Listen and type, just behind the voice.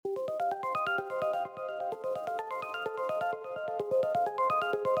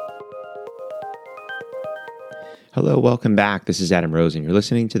Hello, welcome back. This is Adam Rosen. You're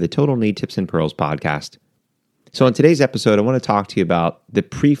listening to the Total Knee Tips and Pearls podcast. So on today's episode, I want to talk to you about the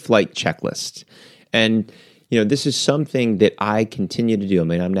pre-flight checklist. And, this is something that I continue to do. I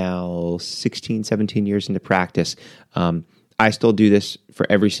mean, I'm now 16, 17 years into practice. I still do this for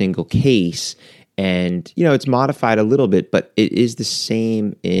every single case. And, it's modified a little bit, but it is the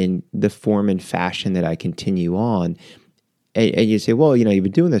same in the form and fashion that I continue on. And you say, well, you've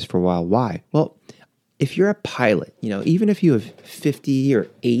been doing this for a while. Why? Well, if you're a pilot, even if you have 50 or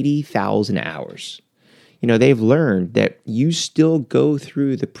 80,000 hours, they've learned that you still go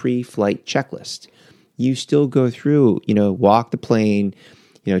through the pre-flight checklist. You still go through, walk the plane,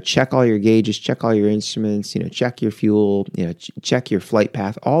 check all your gauges, check all your instruments, check your fuel, check your flight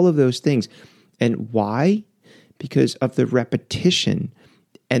path, all of those things. And why? Because of the repetition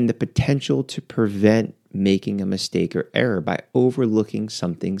and the potential to prevent making a mistake or error by overlooking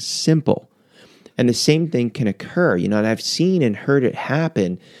something simple. And the same thing can occur, and I've seen and heard it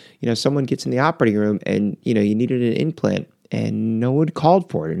happen. Someone gets in the operating room and, you needed an implant and no one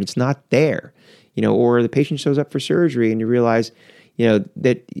called for it and it's not there, or the patient shows up for surgery and you realize,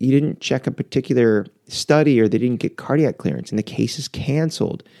 that you didn't check a particular study or they didn't get cardiac clearance and the case is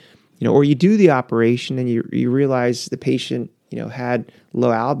canceled, or you do the operation and you realize the patient, had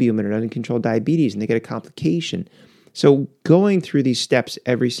low albumin or uncontrolled diabetes and they get a complication. So going through these steps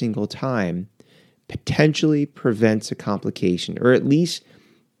every single time potentially prevents a complication, or at least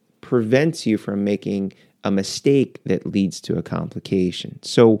prevents you from making a mistake that leads to a complication.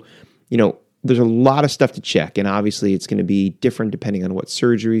 So, there's a lot of stuff to check, and obviously it's going to be different depending on what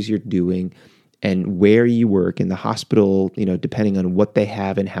surgeries you're doing and where you work in the hospital, depending on what they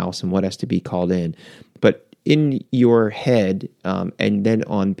have in-house and what has to be called in. But in your head and then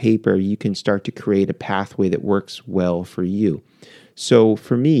on paper, you can start to create a pathway that works well for you. So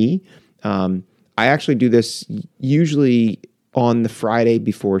for me, I actually do this usually on the Friday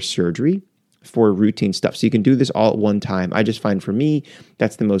before surgery for routine stuff. So you can do this all at one time. I just find for me,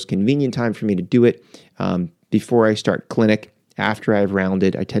 that's the most convenient time for me to do it. Before I start clinic, after I've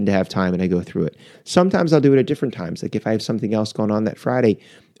rounded, I tend to have time and I go through it. Sometimes I'll do it at different times, like if I have something else going on that Friday,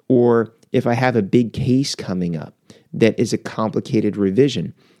 or if I have a big case coming up that is a complicated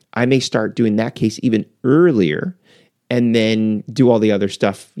revision, I may start doing that case even earlier and then do all the other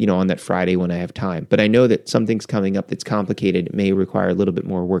stuff, on that Friday when I have time. But I know that something's coming up that's complicated. It may require a little bit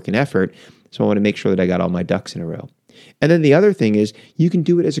more work and effort. So I want to make sure that I got all my ducks in a row. And then the other thing is you can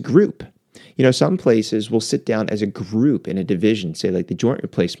do it as a group. Some places will sit down as a group in a division, say like the joint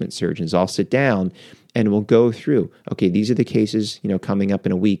replacement surgeons all sit down and we'll go through, okay, these are the cases, coming up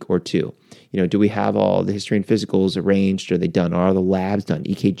in a week or two. Do we have all the history and physicals arranged? Are they done? Are the labs done?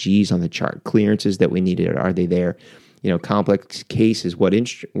 EKGs on the chart, clearances that we needed, are they there? Complex cases, what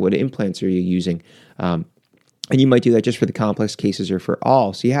implants are you using? And you might do that just for the complex cases or for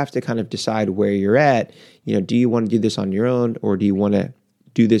all. So you have to kind of decide where you're at. Do you want to do this on your own, or do you want to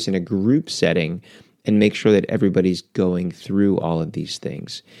do this in a group setting and make sure that everybody's going through all of these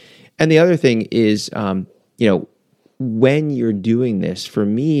things? And the other thing is, when you're doing this, for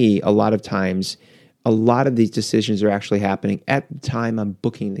me, a lot of times, a lot of these decisions are actually happening at the time I'm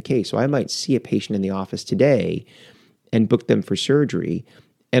booking the case. So I might see a patient in the office today and book them for surgery.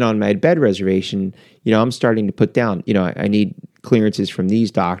 And on my bed reservation, I'm starting to put down, I need clearances from these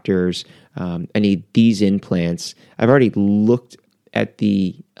doctors. I need these implants. I've already looked at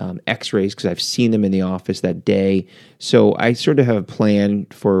the x-rays because I've seen them in the office that day. So I sort of have a plan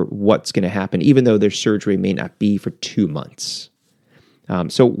for what's going to happen, even though their surgery may not be for 2 months.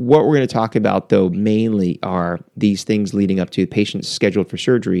 So what we're going to talk about, though, mainly are these things leading up to the patient scheduled for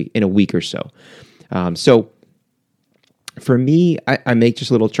surgery in a week or so. So for me, I make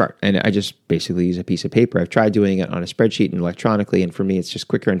just a little chart, and I just basically use a piece of paper. I've tried doing it on a spreadsheet and electronically, and for me, it's just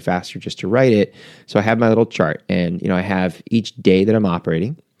quicker and faster just to write it. So I have my little chart, and I have each day that I'm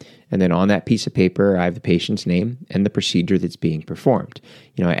operating, and then on that piece of paper, I have the patient's name and the procedure that's being performed.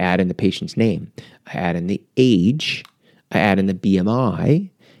 I add in the patient's name, I add in the age, I add in the BMI,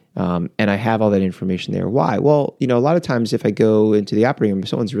 and I have all that information there. Why? Well, a lot of times if I go into the operating room, if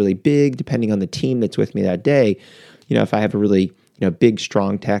someone's really big, depending on the team that's with me that day, if I have a really, big,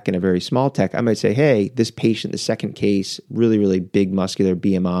 strong tech and a very small tech, I might say, hey, this patient, the second case, really, really big muscular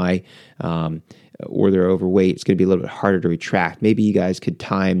BMI, or they're overweight, it's going to be a little bit harder to retract. Maybe you guys could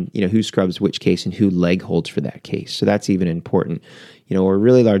time, who scrubs which case and who leg holds for that case. So that's even important, or a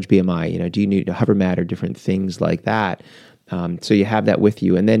really large BMI, do you need a hover mat or different things like that? So you have that with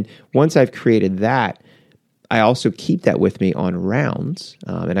you. And then once I've created that, I also keep that with me on rounds,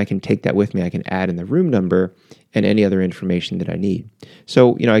 and I can take that with me. I can add in the room number and any other information that I need.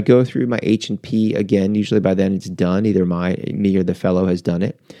 So, I go through my H&P again. Usually by then it's done. Either me or the fellow has done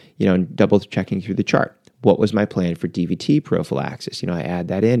it, and double checking through the chart. What was my plan for DVT prophylaxis? I add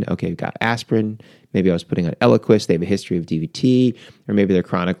that in. Okay, we've got aspirin. Maybe I was putting on Eliquis. They have a history of DVT, or maybe they're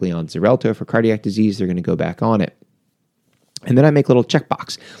chronically on Xarelto for cardiac disease. They're going to go back on it. And then I make a little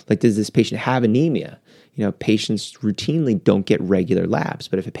checkbox. Like, does this patient have anemia? Patients routinely don't get regular labs,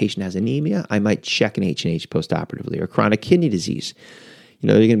 but if a patient has anemia, I might check an H&H postoperatively, or chronic kidney disease.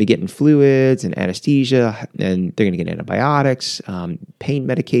 They're going to be getting fluids and anesthesia, and they're going to get antibiotics, pain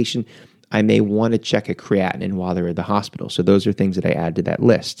medication. I may want to check a creatinine while they're at the hospital. So those are things that I add to that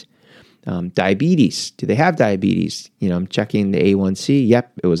list. Diabetes. Do they have diabetes? I'm checking the A1C.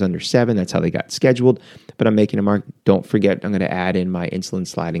 Yep, it was under 7. That's how they got scheduled. But I'm making a mark. Don't forget, I'm going to add in my insulin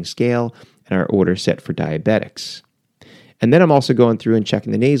sliding scale and our order set for diabetics. And then I'm also going through and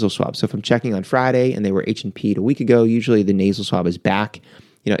checking the nasal swab. So if I'm checking on Friday and they were H&P'd a week ago, usually the nasal swab is back.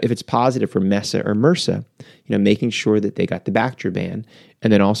 If it's positive for MESA or MRSA, making sure that they got the Bactroban.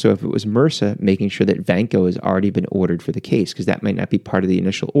 And then also if it was MRSA, making sure that Vanco has already been ordered for the case, because that might not be part of the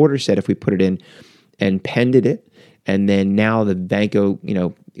initial order set if we put it in and pended it. And then now the Vanco,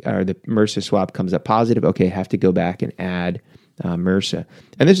 or the MRSA swab comes up positive. Okay, I have to go back and add MRSA.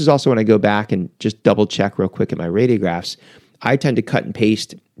 And this is also when I go back and just double check real quick at my radiographs. I tend to cut and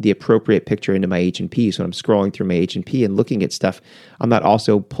paste the appropriate picture into my H&P. So when I'm scrolling through my H&P and looking at stuff, I'm not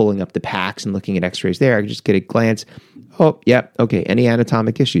also pulling up the packs and looking at x-rays there. I can just get a glance. Oh, yeah, okay. Any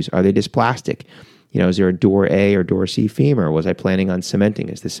anatomic issues? Are they dysplastic? Is there a door A or door C femur? Was I planning on cementing?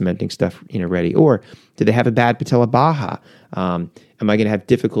 Is the cementing stuff ready? Or did they have a bad patella baja? Am I going to have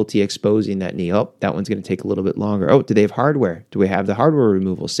difficulty exposing that knee? Oh, that one's going to take a little bit longer. Oh, do they have hardware? Do we have the hardware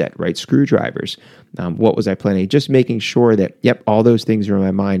removal set, right? Screwdrivers. What was I planning? Just making sure that, yep, all those things are in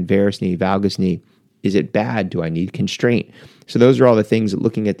my mind. Varus knee, valgus knee. Is it bad? Do I need constraint? So those are all the things that,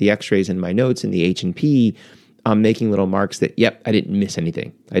 looking at the x-rays and my notes in the H&P, I'm making little marks that, yep, I didn't miss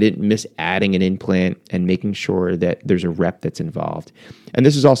anything. I didn't miss adding an implant and making sure that there's a rep that's involved. And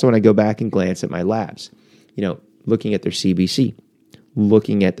this is also when I go back and glance at my labs, looking at their CBC,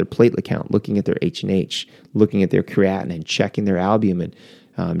 looking at their platelet count, looking at their H&H, looking at their creatinine, checking their albumin,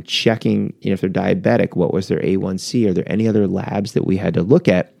 checking if they're diabetic, what was their A1C? Are there any other labs that we had to look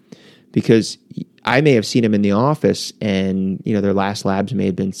at? Because I may have seen them in the office and, their last labs may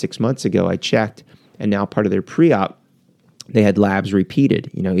have been 6 months ago. I checked. And now part of their pre-op, they had labs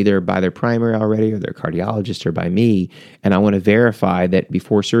repeated, either by their primary already or their cardiologist or by me. And I want to verify that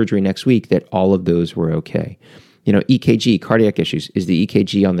before surgery next week that all of those were okay. EKG, cardiac issues. Is the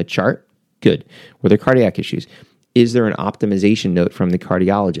EKG on the chart? Good. Were there cardiac issues? Is there an optimization note from the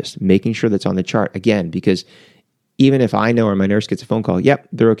cardiologist? Making sure that's on the chart. Again, because even if I know or my nurse gets a phone call, yep,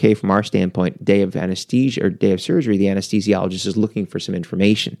 they're okay from our standpoint, day of anesthesia or day of surgery, the anesthesiologist is looking for some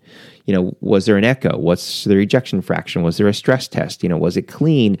information. Was there an echo? What's their ejection fraction? Was there a stress test? Was it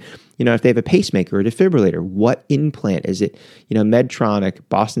clean? If they have a pacemaker or a defibrillator, what implant is it? Medtronic,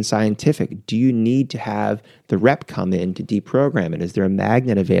 Boston Scientific, do you need to have the rep come in to deprogram it? Is there a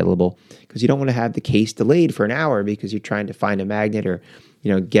magnet available? Because you don't want to have the case delayed for an hour because you're trying to find a magnet or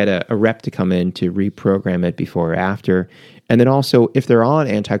get a rep to come in to reprogram it before or after. And then also, if they're on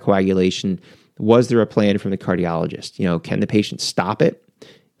anticoagulation, was there a plan from the cardiologist? Can the patient stop it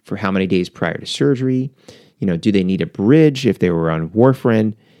for how many days prior to surgery? Do they need a bridge if they were on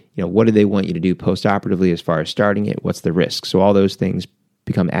warfarin? What do they want you to do postoperatively as far as starting it? What's the risk? So all those things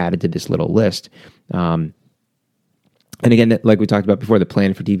become added to this little list. And again, like we talked about before, the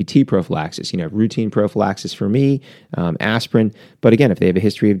plan for DVT prophylaxis, routine prophylaxis for me, aspirin. But again, if they have a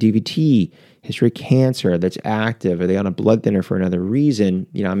history of DVT, history of cancer that's active, are they on a blood thinner for another reason,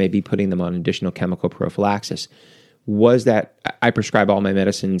 I may be putting them on additional chemical prophylaxis. Was that, I prescribe all my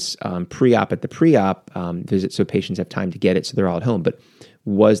medicines pre-op at the pre-op visit so patients have time to get it so they're all at home. But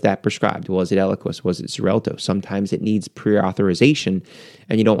was that prescribed? Was it Eliquis? Was it Xarelto? Sometimes it needs pre-authorization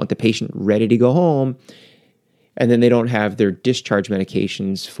and you don't want the patient ready to go home and then they don't have their discharge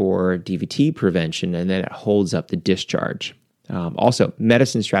medications for DVT prevention, and then it holds up the discharge. Also,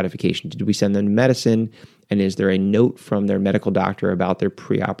 medicine stratification. Did we send them medicine? And is there a note from their medical doctor about their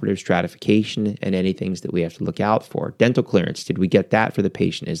preoperative stratification and any things that we have to look out for? Dental clearance. Did we get that for the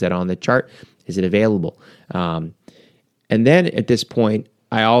patient? Is that on the chart? Is it available? And then at this point,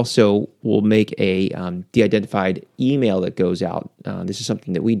 I also will make a de-identified email that goes out. This is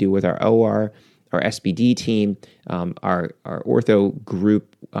something that we do with our OR, our SBD team, our ortho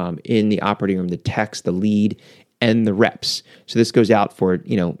group in the operating room, the techs, the lead, and the reps. So this goes out for,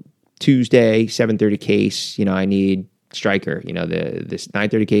 Tuesday, 7:30 case, I need Stryker. This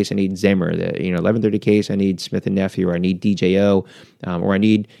 9:30 case, I need Zimmer. The 11:30 case, I need Smith and Nephew, or I need DJO, or I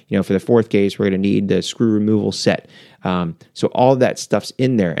need for the fourth case, we're going to need the screw removal set. So all of that stuff's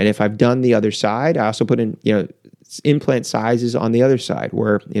in there. And if I've done the other side, I also put in implant sizes on the other side,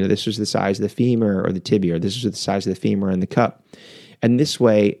 where this was the size of the femur or the tibia, or this was the size of the femur and the cup. And this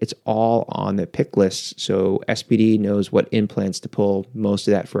way, it's all on the pick list. So SPD knows what implants to pull. Most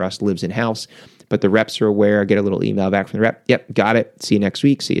of that for us lives in-house. But the reps are aware. I get a little email back from the rep. Yep, got it. See you next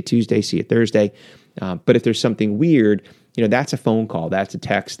week. See you Tuesday. See you Thursday. But if there's something weird, that's a phone call. That's a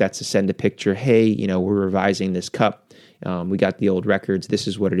text. That's a send a picture. Hey, we're revising this cup. We got the old records. This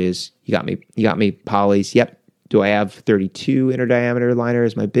is what it is. You got me polys. Yep. Do I have 32 inner diameter liner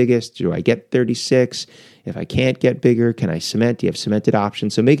as my biggest? Do I get 36? If I can't get bigger, can I cement? Do you have cemented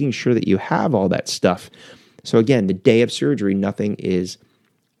options? So making sure that you have all that stuff. So again, the day of surgery, nothing is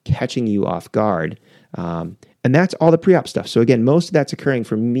catching you off guard. And that's all the pre-op stuff. So again, most of that's occurring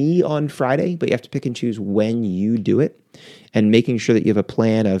for me on Friday, but you have to pick and choose when you do it, and making sure that you have a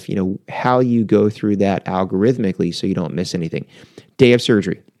plan of, how you go through that algorithmically so you don't miss anything. Day of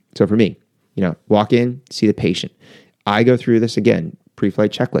surgery. So for me, walk in, see the patient. I go through this again,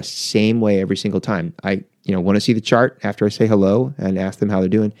 pre-flight checklist, same way every single time. I want to see the chart after I say hello and ask them how they're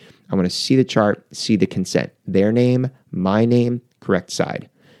doing. I want to see the chart, see the consent, their name, my name, correct side.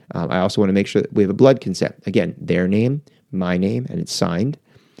 I also want to make sure that we have a blood consent. Again, their name, my name, and it's signed.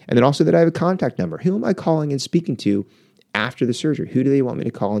 And then also that I have a contact number. Who am I calling and speaking to after the surgery? Who do they want me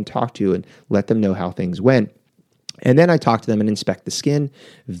to call and talk to and let them know how things went? And then I talk to them and inspect the skin,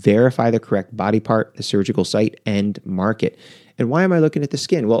 verify the correct body part, the surgical site, and mark it. And why am I looking at the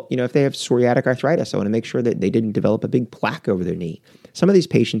skin? Well, if they have psoriatic arthritis, I want to make sure that they didn't develop a big plaque over their knee. Some of these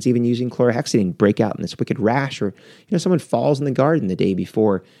patients, even using chlorhexidine, break out in this wicked rash, or someone falls in the garden the day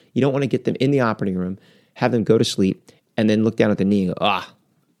before. You don't want to get them in the operating room, have them go to sleep, and then look down at the knee and go, I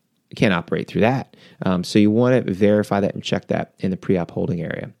can't operate through that. So you want to verify that and check that in the pre-op holding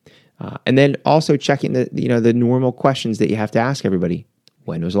area. And then also checking the normal questions that you have to ask everybody.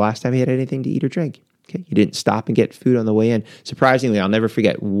 When was the last time you had anything to eat or drink? Okay, you didn't stop and get food on the way in. Surprisingly, I'll never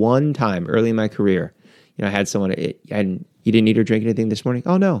forget one time early in my career, I had someone, and you didn't eat or drink anything this morning?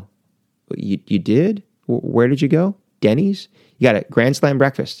 Oh, no. You did? Where did you go? Denny's? You got a Grand Slam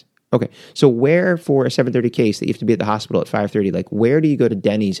breakfast. Okay, so where for a 7:30 case that you have to be at the hospital at 5:30, where do you go to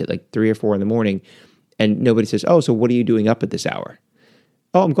Denny's at 3 or 4 in the morning and nobody says, oh, so what are you doing up at this hour?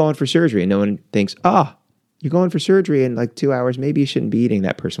 Oh, I'm going for surgery. And no one thinks, you're going for surgery in 2 hours. Maybe you shouldn't be eating.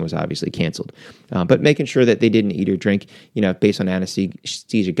 That person was obviously canceled. But making sure that they didn't eat or drink, based on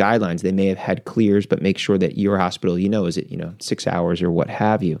anesthesia guidelines, they may have had clears, but make sure that your hospital, is it, 6 hours or what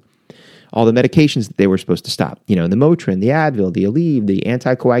have you. All the medications that they were supposed to stop, the Motrin, the Advil, the Aleve, the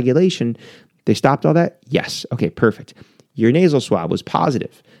anticoagulation, they stopped all that? Yes. Okay, perfect. Your nasal swab was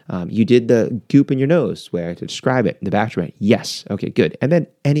positive. You did the goop in your nose, where I have to describe it, the Bactroban. Yes. Okay, good. And then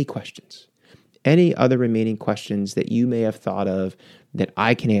any questions? Any other remaining questions that you may have thought of that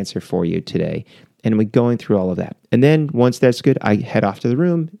I can answer for you today? And we're going through all of that. And then once that's good, I head off to the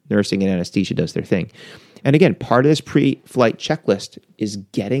room. Nursing and anesthesia does their thing. And again, part of this pre-flight checklist is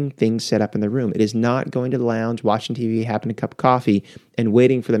getting things set up in the room. It is not going to the lounge, watching TV, having a cup of coffee, and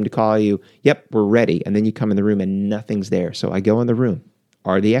waiting for them to call you, yep, we're ready. And then you come in the room and nothing's there. So I go in the room.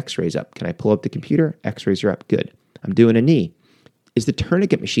 Are the x-rays up? Can I pull up the computer? X-rays are up. Good. I'm doing a knee. Is the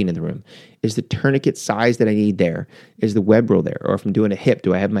tourniquet machine in the room? Is the tourniquet size that I need there? Is the web roll there? Or if I'm doing a hip,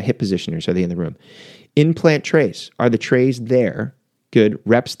 do I have my hip positioners? Are they in the room? Implant trays. Are the trays there? Good.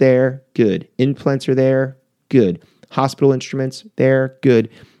 Reps there? Good. Implants are there? Good. Hospital instruments there? Good.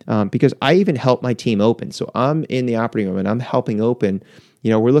 Because I even help my team open. So I'm in the operating room and I'm helping open.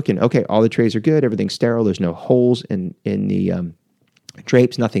 We're looking, okay, all the trays are good. Everything's sterile. There's no holes in the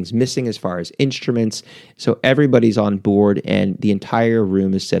drapes. Nothing's missing as far as instruments. So everybody's on board and the entire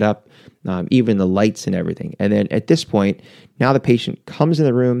room is set up, even the lights and everything. And then at this point, now the patient comes in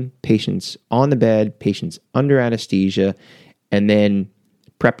the room, patient's on the bed, patient's under anesthesia, and then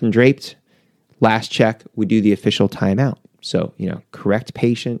prepped and draped. Last check, we do the official timeout. So, correct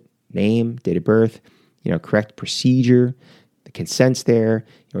patient, name, date of birth, correct procedure, the consent's there.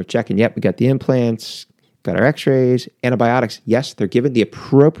 We're checking, yep, we got the implants, got our x-rays, antibiotics. Yes, they're given the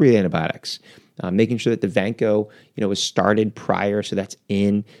appropriate antibiotics. Making sure that the Vanco, was started prior, so that's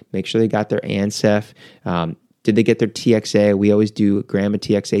in. Make sure they got their Ancef. Did they get their TXA? We always do gram of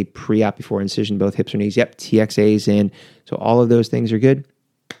TXA pre-op before incision, both hips or knees. Yep, TXA is in. So all of those things are good.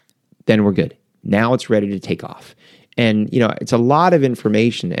 Then we're good. Now it's ready to take off. And, it's a lot of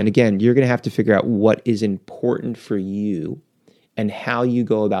information. And again, you're going to have to figure out what is important for you and how you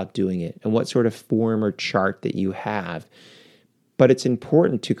go about doing it and what sort of form or chart that you have. But it's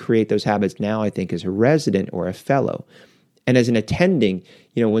important to create those habits now, I think, as a resident or a fellow. And as an attending,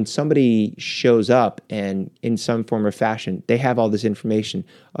 when somebody shows up and in some form or fashion, they have all this information.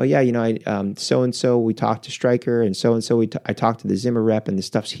 Oh yeah, so-and-so, we talked to Stryker, and so-and-so, I talked to the Zimmer rep, and the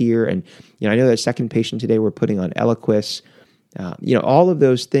stuff's here. And, I know that second patient today we're putting on Eliquis. All of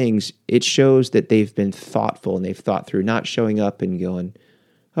those things, it shows that they've been thoughtful and they've thought through, not showing up and going,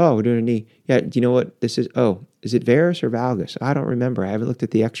 oh, we're doing a knee. Yeah, do you know what this is? Oh, is it varus or valgus? I don't remember. I haven't looked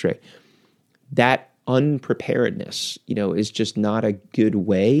at the x-ray. That unpreparedness, is just not a good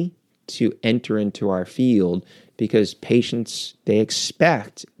way to enter into our field, because patients, they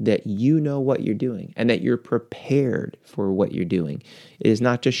expect that you know what you're doing and that you're prepared for what you're doing. It is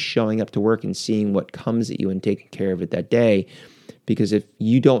not just showing up to work and seeing what comes at you and taking care of it that day, because if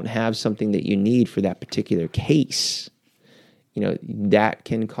you don't have something that you need for that particular case, that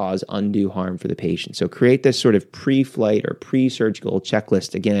can cause undue harm for the patient. So create this sort of pre-flight or pre-surgical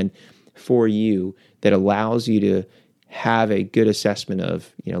checklist, again, for you, that allows you to have a good assessment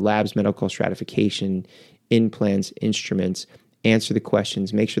of, labs, medical stratification, implants, instruments, answer the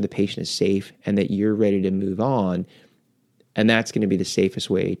questions, make sure the patient is safe, and that you're ready to move on. And that's going to be the safest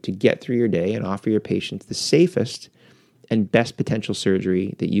way to get through your day and offer your patients the safest and best potential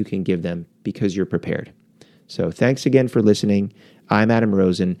surgery that you can give them, because you're prepared. So thanks again for listening. I'm Adam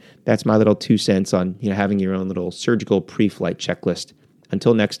Rosen. That's my little 2 cents on, having your own little surgical pre-flight checklist.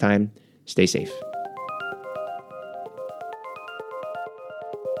 Until next time, stay safe.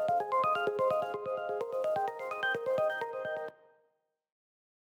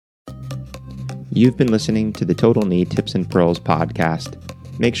 You've been listening to the Total Knee Tips and Pearls podcast.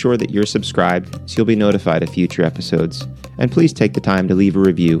 Make sure that you're subscribed so you'll be notified of future episodes. And please take the time to leave a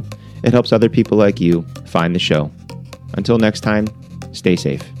review. It helps other people like you find the show. Until next time, stay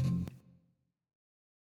safe.